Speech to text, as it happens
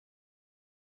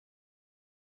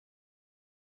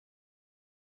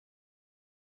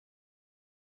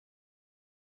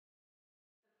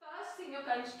thing you're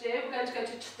going to do, we're going to go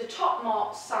to the top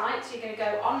marked site, so you're going to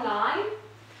go online.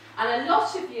 And a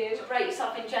lot of you break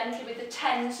yourself in gently with the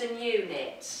tens and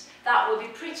units. That will be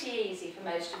pretty easy for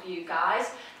most of you guys.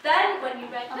 Then, when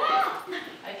you're ready...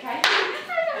 Okay.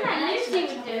 Lucy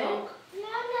would do. No,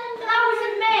 that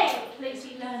wasn't me.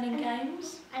 Lucy learning games.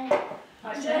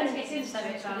 Right, so let's get into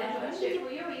it.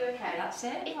 Are you okay? That's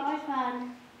it. If I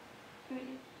can.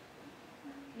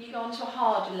 You go on to a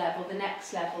harder level, the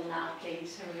next level now,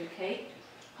 please, Haruki.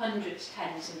 Hundreds,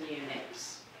 tens and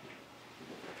units.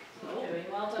 Doing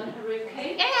well done,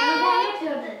 Haruki.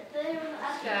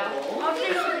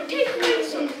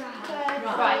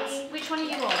 Right, which one are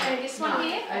you on? This one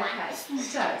here? Okay. So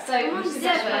so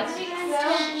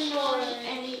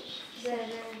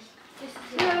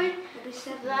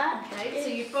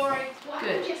you borrowed one.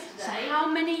 Good. So how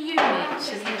many units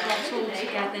have you got all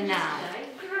together now?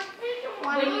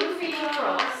 When you feel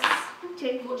across,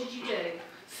 what did you do?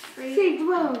 3,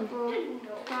 1,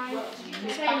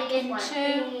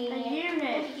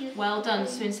 2. Well done.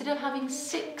 So instead of having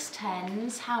 6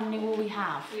 tens, how many will we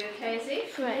have? Are you okay, Izzy?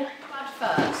 3.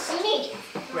 First.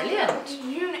 Brilliant.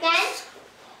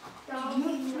 Then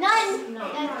 9. Then 3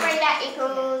 that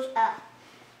equals up.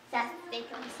 That's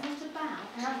equals. What about?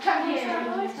 Now come here.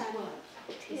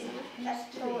 That's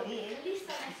 4.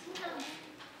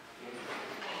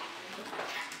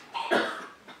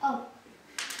 Oh.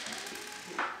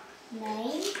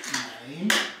 Name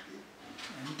and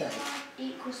date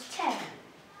equals 10.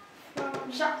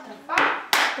 Shut the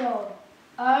fuck door.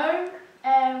 Oh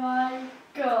my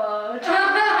god. 5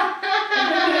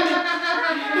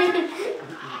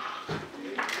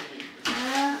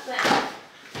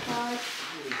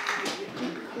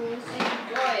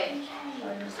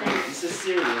 equals. This is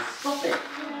serious. Stop it.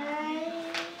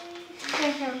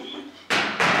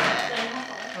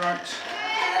 Right.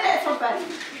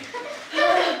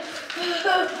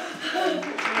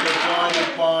 Divided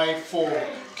by 4.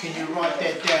 Can you write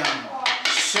that down?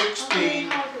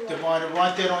 16 divided.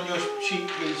 Write that on your sheet,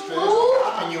 please, first.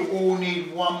 And you all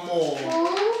need one more.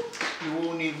 You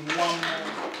all need one more.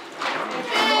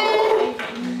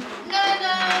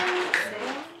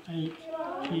 8,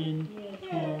 10,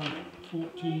 12,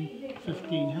 14,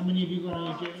 15. How many have you got,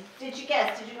 AJ? Did you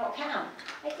guess? Did you not count?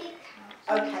 I did count.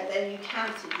 Okay, then you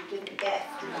counted, you didn't guess.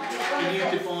 Can you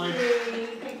divide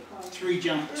 3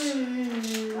 jumps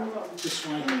this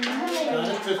way?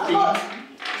 15.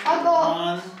 I got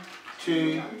 1,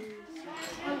 2.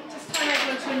 Just turn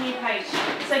everyone to a new page.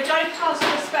 So don't pass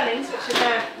your spellings, which are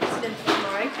there listed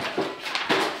tomorrow.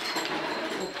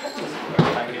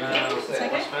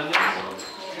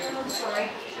 Sorry.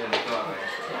 Do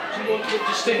you want to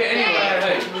just stick it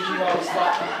anywhere? Would you rather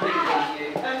start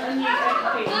completely? A new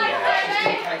completely.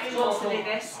 Who wants to do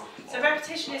this? So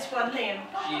repetition is one, Liam.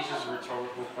 She uses a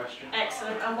rhetorical question.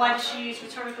 Excellent. And why does she use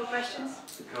rhetorical questions?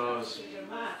 Because She was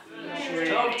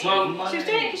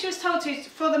doing it because she was told to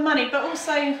for the money, but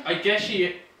also. I guess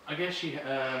she she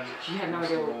had no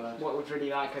idea what it was really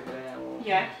like over there. Or,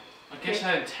 yeah. I guess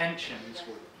her intentions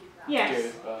were yes.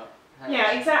 good, but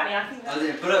yeah, exactly. I think that's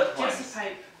the bullet points.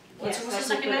 dissipate. What's the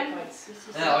second name?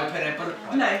 No, I put in bullet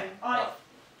points. No, I.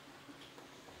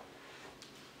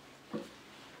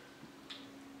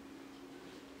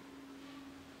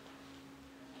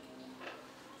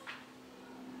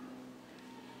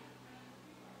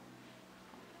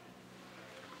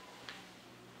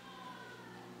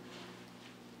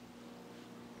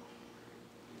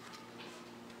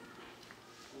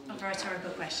 A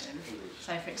rhetorical question.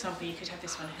 So, for example, you could have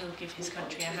this one: who'll give his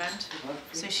country a hand?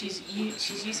 So she's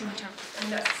using rhetorical.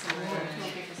 And that's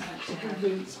who'll give his country a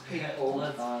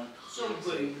hand. So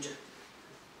rude.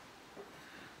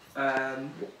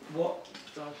 What?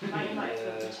 You might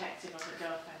feel protective of a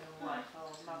girlfriend or wife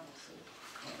or mum or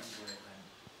something.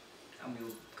 And we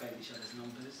all gave each other's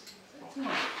numbers.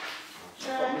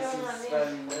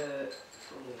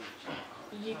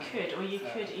 You could, or you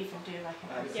could even do like a...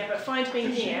 Yeah, but find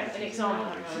me here an example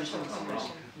of a rhetorical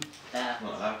question.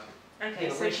 Okay,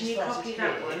 so can you copy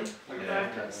that one?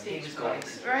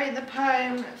 Write the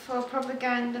poem for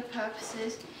propaganda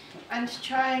purposes and to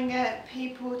try and get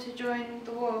people to join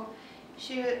the war.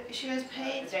 She was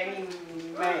paid. Daily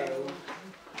Mail.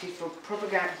 It is for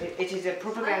propaganda. It is a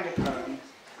propaganda poem.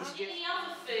 Any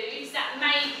other foods that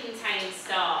may contain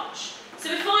starch.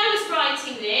 So if I was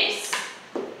writing this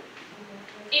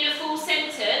in a full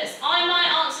sentence, I might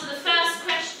answer the first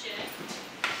question.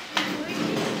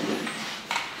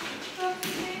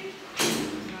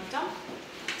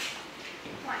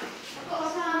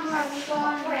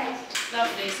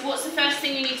 Lovely. So what's the first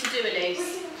thing you need to do,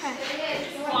 Elise?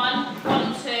 One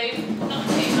or two, not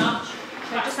too much.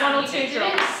 So just one or two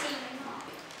drops.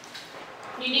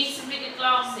 You need some bigger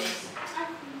glasses.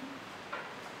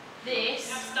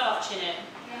 This has starch in it.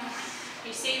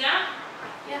 You see that?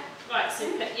 Yeah. Right,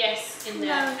 so put yes in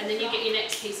there, and then you get your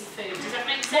next piece of food. Does that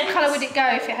make sense? What colour would it go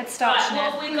if it had starch Right, in what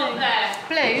it? have we got there?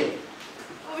 Blue.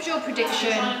 What was your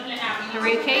prediction,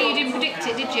 Haruki? You didn't predict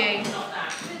it, did you? Not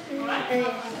that. Right?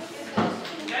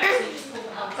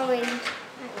 Orange.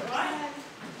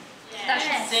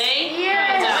 That's see?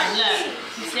 Yes. Well done, look.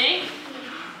 You see?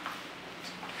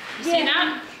 You see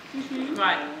that?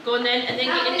 Right, go on then, and then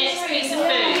get your next piece of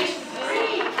food.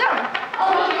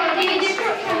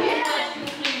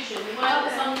 Conclusion, the word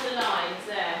that's underlined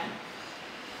there.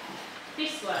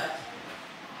 This word.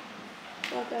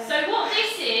 So what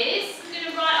this is, we're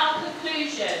going to write our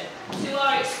conclusion to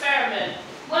our experiment.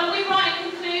 When we write a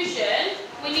conclusion,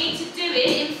 we need to do